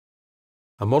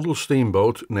a model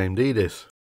steamboat named Edith.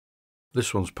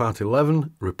 This one's part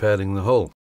 11, repairing the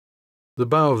hull. The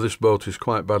bow of this boat is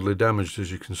quite badly damaged.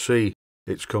 As you can see,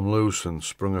 it's come loose and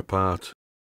sprung apart.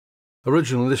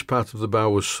 Originally this part of the bow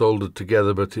was soldered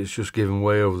together, but it's just given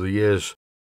way over the years,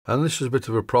 and this is a bit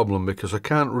of a problem because I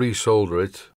can't resolder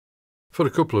it for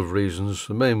a couple of reasons.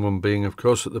 The main one being, of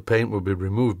course, that the paint will be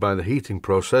removed by the heating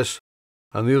process,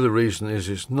 and the other reason is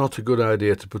it's not a good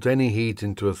idea to put any heat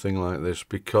into a thing like this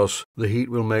because the heat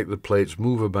will make the plates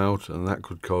move about, and that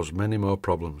could cause many more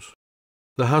problems.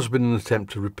 There has been an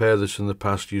attempt to repair this in the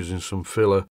past using some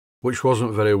filler, which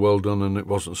wasn't very well done and it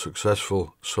wasn't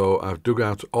successful, so I've dug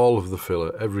out all of the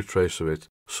filler, every trace of it.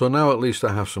 So now at least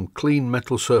I have some clean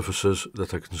metal surfaces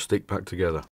that I can stick back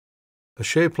together. A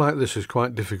shape like this is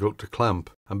quite difficult to clamp,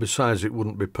 and besides it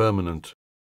wouldn't be permanent.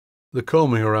 The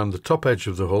coaming around the top edge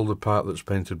of the hull, the part that's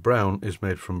painted brown, is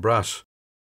made from brass,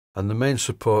 and the main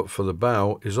support for the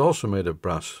bow is also made of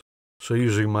brass. So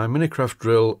using my Minicraft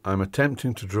drill, I'm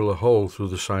attempting to drill a hole through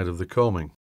the side of the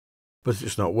coaming. But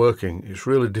it's not working. It's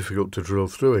really difficult to drill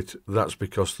through it. That's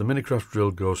because the Minicraft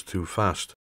drill goes too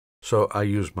fast. So I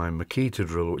use my Makita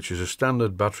drill, which is a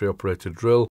standard battery operated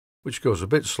drill, which goes a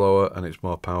bit slower and it's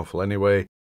more powerful anyway,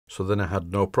 so then I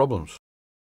had no problems.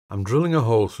 I'm drilling a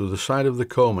hole through the side of the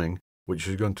coaming, which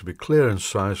is going to be clearance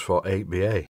size for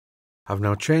 8BA. I've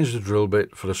now changed the drill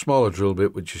bit for a smaller drill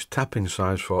bit, which is tapping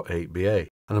size for 8BA,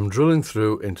 and I'm drilling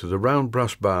through into the round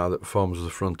brass bar that forms the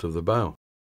front of the bow.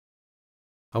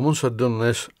 And once I'd done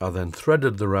this, I then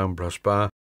threaded the round brass bar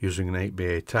using an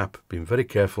 8BA tap, being very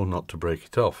careful not to break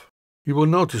it off. You will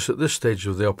notice at this stage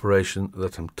of the operation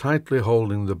that I'm tightly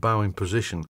holding the bow in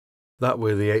position. That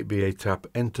way the 8BA tap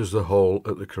enters the hole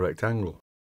at the correct angle.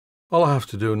 All I have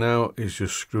to do now is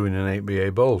just screw in an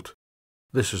 8BA bolt.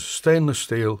 This is a stainless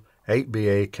steel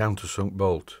 8BA countersunk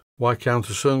bolt. Why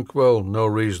countersunk? Well, no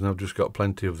reason, I've just got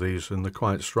plenty of these and they're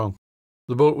quite strong.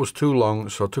 The bolt was too long,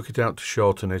 so I took it out to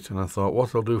shorten it, and I thought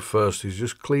what I'll do first is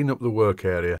just clean up the work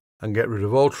area and get rid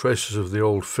of all traces of the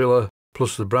old filler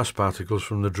plus the brass particles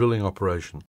from the drilling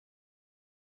operation.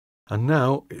 And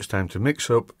now it's time to mix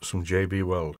up some JB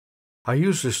Weld. I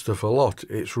use this stuff a lot.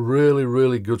 It's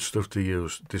really good stuff to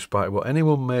use. Despite what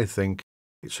anyone may think,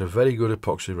 it's a very good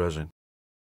epoxy resin.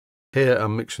 Here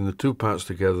I'm mixing the two parts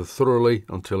together thoroughly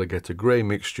until I get a grey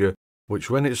mixture, which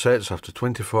when it sets after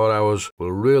 24 hours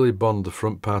will really bond the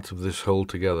front part of this hull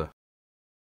together.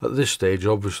 At this stage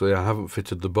obviously I haven't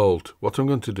fitted the bolt. What I'm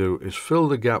going to do is fill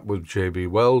the gap with JB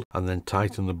Weld and then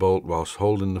tighten the bolt whilst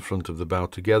holding the front of the bow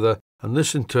together, and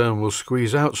this in turn will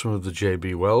squeeze out some of the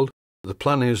JB Weld. The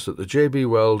plan is that the JB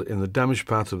Weld in the damaged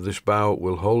part of this bow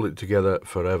will hold it together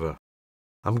forever.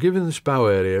 I'm giving this bow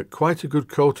area quite a good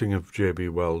coating of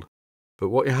JB Weld, but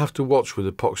what you have to watch with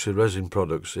epoxy resin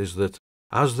products is that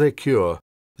as they cure,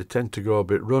 they tend to go a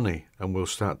bit runny and will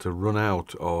start to run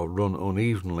out or run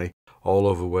unevenly all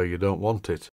over where you don't want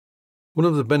it. One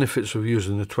of the benefits of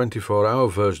using the 24-hour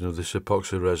version of this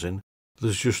epoxy resin,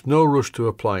 there's just no rush to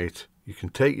apply it. You can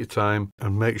take your time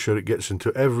and make sure it gets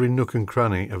into every nook and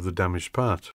cranny of the damaged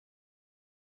part.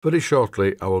 Very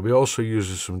shortly I will be also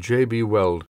using some JB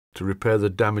Weld to repair the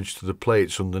damage to the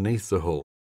plates underneath the hull,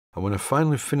 and when I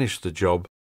finally finish the job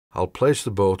I'll place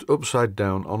the boat upside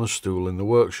down on a stool in the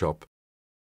workshop.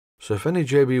 So if any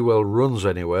JB Weld runs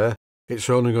anywhere, it's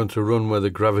only going to run where the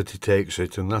gravity takes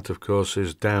it, and that of course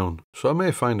is down. So I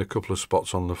may find a couple of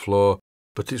spots on the floor,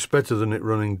 but it's better than it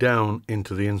running down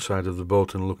into the inside of the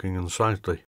boat and looking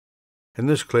unsightly. In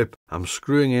this clip I'm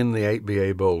screwing in the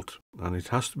 8BA bolt, and it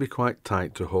has to be quite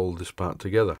tight to hold this part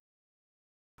together.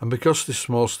 And because this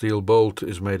small steel bolt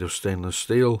is made of stainless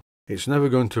steel, it's never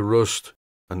going to rust,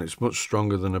 and it's much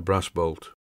stronger than a brass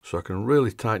bolt, so I can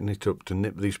really tighten it up to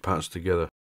nip these parts together.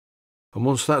 And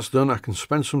once that's done, I can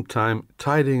spend some time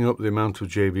tidying up the amount of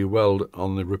JB Weld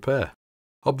on the repair.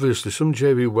 Obviously some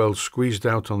JB Weld squeezed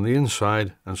out on the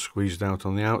inside and squeezed out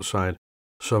on the outside,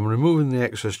 so I'm removing the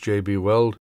excess JB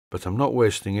Weld, but I'm not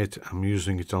wasting it. I'm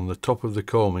using it on the top of the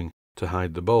coaming to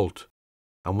hide the bolt.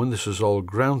 And when this is all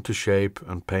ground to shape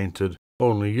and painted,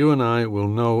 only you and I will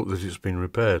know that it's been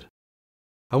repaired.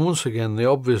 And once again, the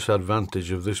obvious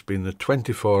advantage of this being the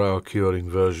 24-hour curing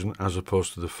version as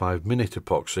opposed to the 5-minute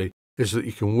epoxy is that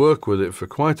you can work with it for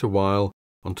quite a while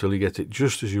until you get it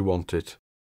just as you want it.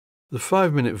 The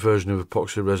 5-minute version of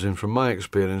epoxy resin, from my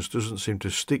experience, doesn't seem to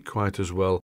stick quite as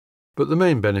well, but the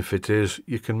main benefit is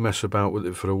you can mess about with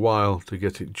it for a while to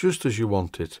get it just as you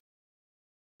want it.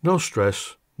 No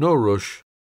stress, no rush,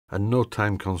 and no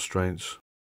time constraints.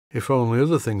 If only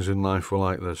other things in life were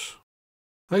like this.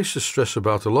 I used to stress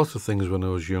about a lot of things when I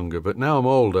was younger, but now I'm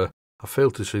older, I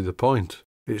fail to see the point.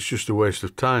 It's just a waste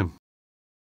of time.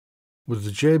 With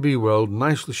the JB weld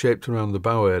nicely shaped around the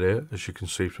bow area, as you can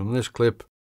see from this clip,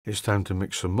 it's time to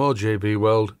mix some more JB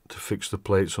weld to fix the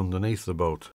plates underneath the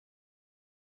boat.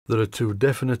 There are two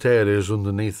definite areas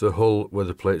underneath the hull where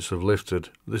the plates have lifted.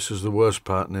 This is the worst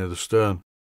part near the stern.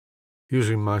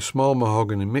 Using my small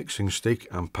mahogany mixing stick,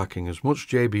 I'm packing as much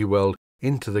JB weld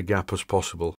into the gap as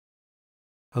possible.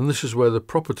 And this is where the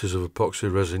properties of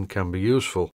epoxy resin can be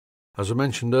useful. As I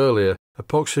mentioned earlier,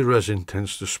 epoxy resin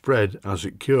tends to spread as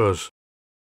it cures.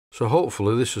 So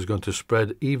hopefully this is going to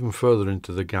spread even further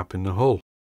into the gap in the hull.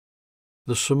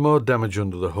 There's some more damage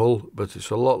under the hull, but it's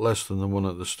a lot less than the one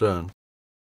at the stern.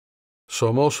 So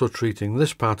I'm also treating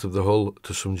this part of the hull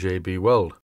to some JB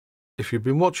weld. If you've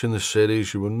been watching this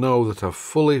series, you will know that I've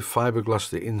fully fiberglassed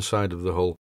the inside of the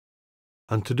hull.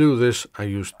 And to do this, I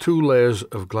use 2 layers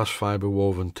of glass fiber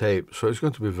woven tape, so it's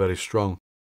going to be very strong.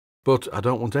 But I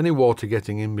don't want any water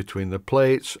getting in between the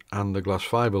plates and the glass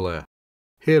fiber layer.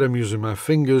 Here I'm using my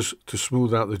fingers to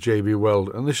smooth out the JB weld,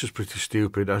 and this is pretty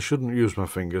stupid. I shouldn't use my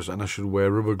fingers and I should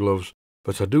wear rubber gloves.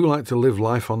 But I do like to live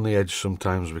life on the edge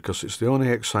sometimes because it's the only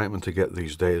excitement I get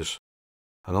these days.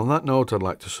 And on that note, I'd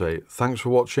like to say thanks for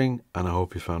watching, and I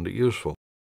hope you found it useful.